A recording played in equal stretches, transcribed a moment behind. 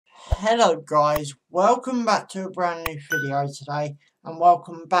Hello guys, welcome back to a brand new video today and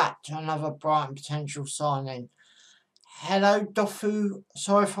welcome back to another Brighton potential signing. Halil Dervisoglu,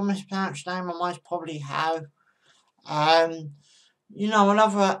 sorry if I mispronounced your name, I most probably have. Another,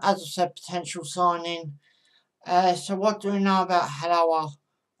 as I said, potential signing. So what do we know about Halil?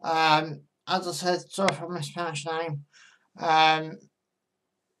 As I said, sorry if I mispronounced your name.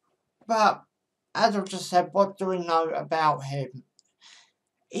 But as I've just said, what do we know about him?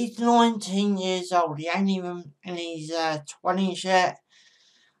 He's 19 years old. He ain't even in his 20s yet.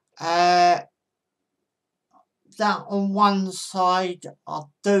 That on one side, I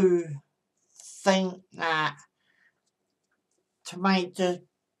do think that to make the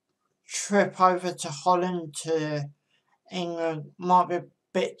trip over to Holland to England might be a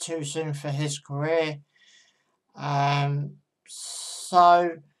bit too soon for his career.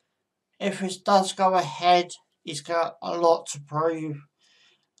 So if it does go ahead, he's got a lot to prove.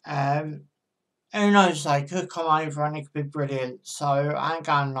 Who knows, they could come over and it could be brilliant, so I ain't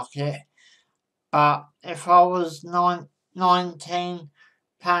going to knock it. But if I was 19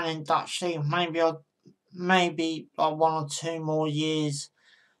 playing in Dutch league, maybe like 1 or 2 more years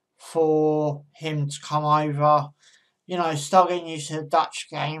for him to come over. You know, start getting used to the Dutch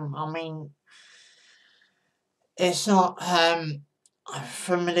game. I mean, it's not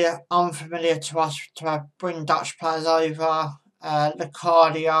unfamiliar to us to bring Dutch players over.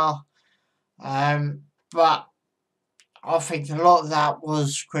 Lecardia. But I think a lot of that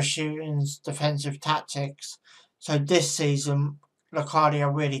was Christian's defensive tactics. So this season,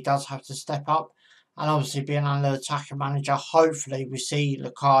 Lecardia really does have to step up. And obviously being under attacking manager, hopefully we see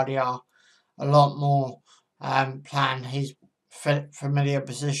Lecardia a lot more playing his familiar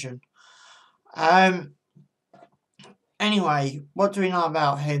position. Anyway, what do we know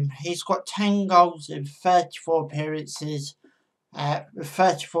about him? He's got 10 goals in 34 appearances. With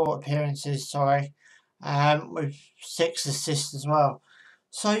 34 appearances, with 6 assists as well.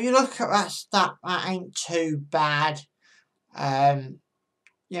 So you look at that stat, that ain't too bad.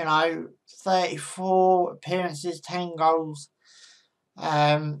 34 appearances, 10 goals.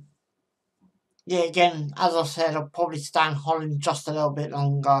 Again, as I said, I'll probably stay in Holland just a little bit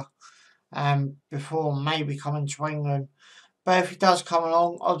longer before maybe coming to England. But if he does come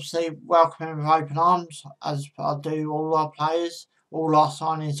along, obviously welcome him with open arms, as I do all our players, all our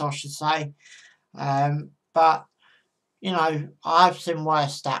signings I should say. But, I've seen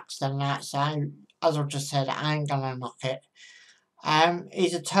worse stats than that, so as I've just said, I ain't gonna knock it.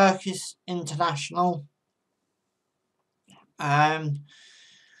 He's a Turkish international.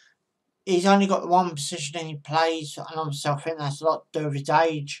 He's only got the one position he plays, and obviously I think that's a lot to do with his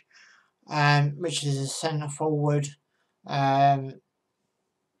age, which is a centre forward.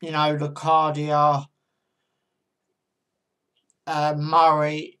 Lecardia,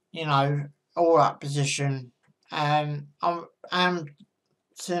 Murray, all that position. I'm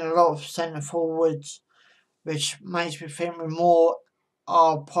seeing a lot of centre forwards, which makes me think we more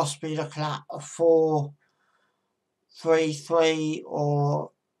are possibly looking at a 4-3-3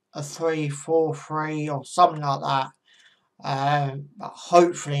 or a 3-4-3 or something like that. But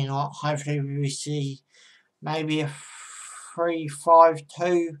hopefully not. Hopefully we see maybe a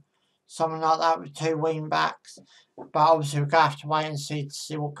 3-5-2, something like that with 2 wing backs. But obviously we're going to have to wait and see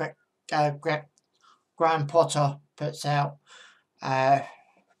what Graham Potter puts out.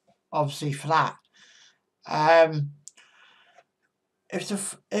 Obviously for that.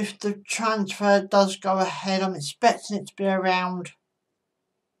 If the transfer does go ahead, I'm expecting it to be around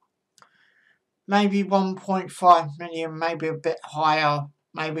maybe 1.5 million, maybe a bit higher,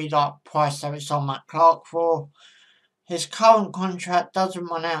 maybe like price that it's on Matt Clark for. His current contract doesn't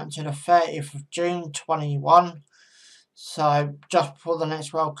run out until the 30th of June 21, so just before the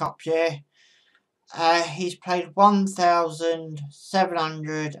next World Cup year. He's played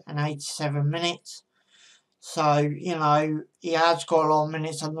 1,787 minutes. So, he has got a lot of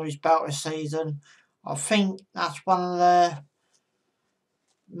minutes under his belt this season. I think that's one of the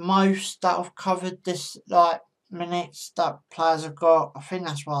most that I've covered this, minutes that players have got. I think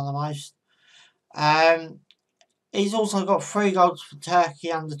that's one of the most. He's also got 3 goals for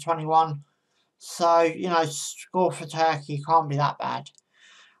Turkey under 21. So, score for Turkey can't be that bad.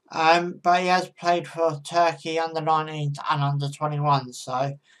 But he has played for Turkey under 19 and under 21.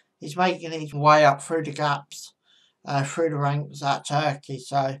 So, he's making his way up through the gaps, through the ranks at Turkey.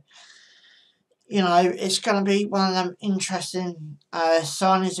 So, it's going to be one of them interesting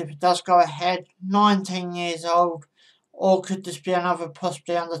signings if it does go ahead. 19 years old, or could this be another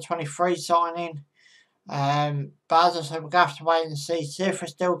possibly under 23 signing? But as I said, we're going to have to wait and see if it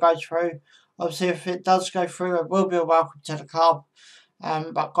still goes through. Obviously, if it does go through, it will be a welcome to the club.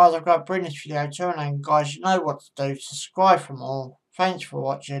 But guys, I've got to bring this video to an end. Guys, you know what to do. Subscribe for more. Thanks for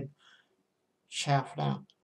watching. Ciao for now.